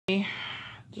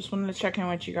Just wanted to check in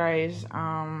with you guys.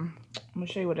 I'm gonna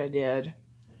show you what I did.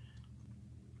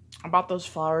 I bought those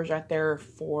flowers right there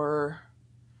for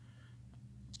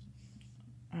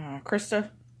Krista.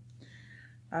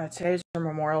 Today's her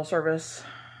memorial service.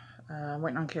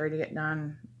 Waiting on Carrie to get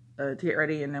done, to get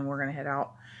ready, and then we're gonna head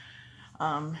out.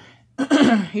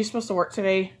 He's supposed to work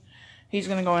today. He's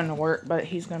gonna go into work, but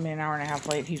he's gonna be an hour and a half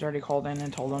late. He's already called in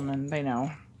and told them, and they know.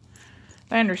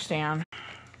 They understand.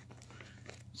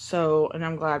 So, and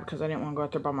I'm glad because I didn't want to go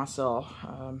out there by myself.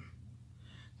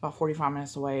 About 45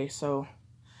 minutes away. So,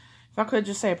 if I could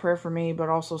just say a prayer for me, but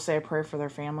also say a prayer for their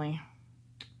family.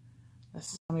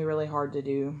 This is going to be really hard to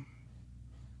do.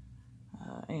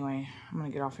 Anyway, I'm going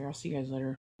to get off here. I'll see you guys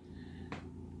later.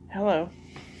 Hello.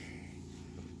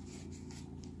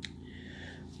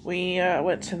 We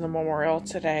went to the memorial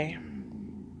today.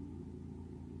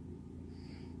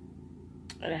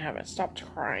 And I haven't stopped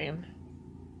crying.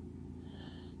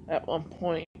 At one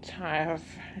point, I have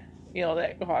yelled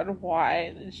at God,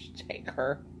 why did you take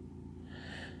her?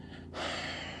 I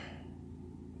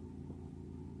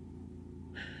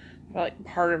feel like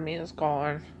part of me is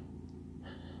gone.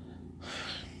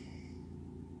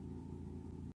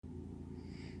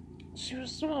 She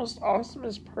was the most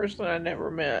awesomest person I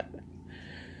never met.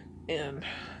 And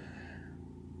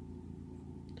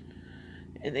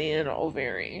in the end,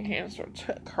 ovarian cancer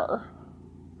took her.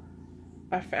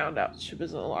 I found out she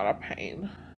was in a lot of pain.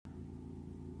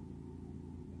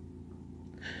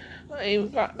 I even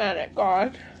got mad at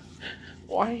God.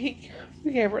 Why he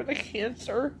gave her the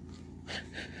cancer.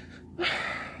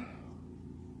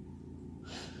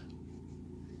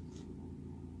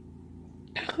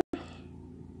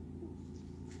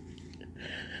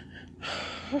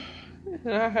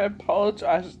 And I had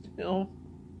apologized to him.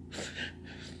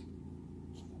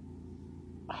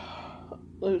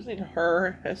 Losing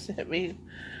her has hit me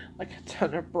like a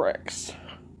ton of bricks.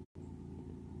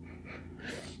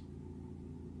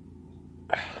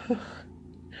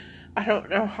 I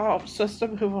don't know how I'm supposed to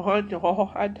move on,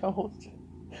 y'all. I don't.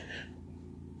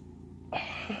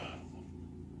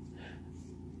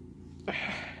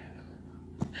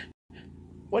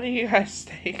 What do you guys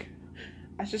think?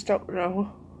 I just don't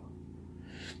know.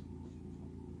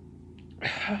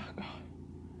 God.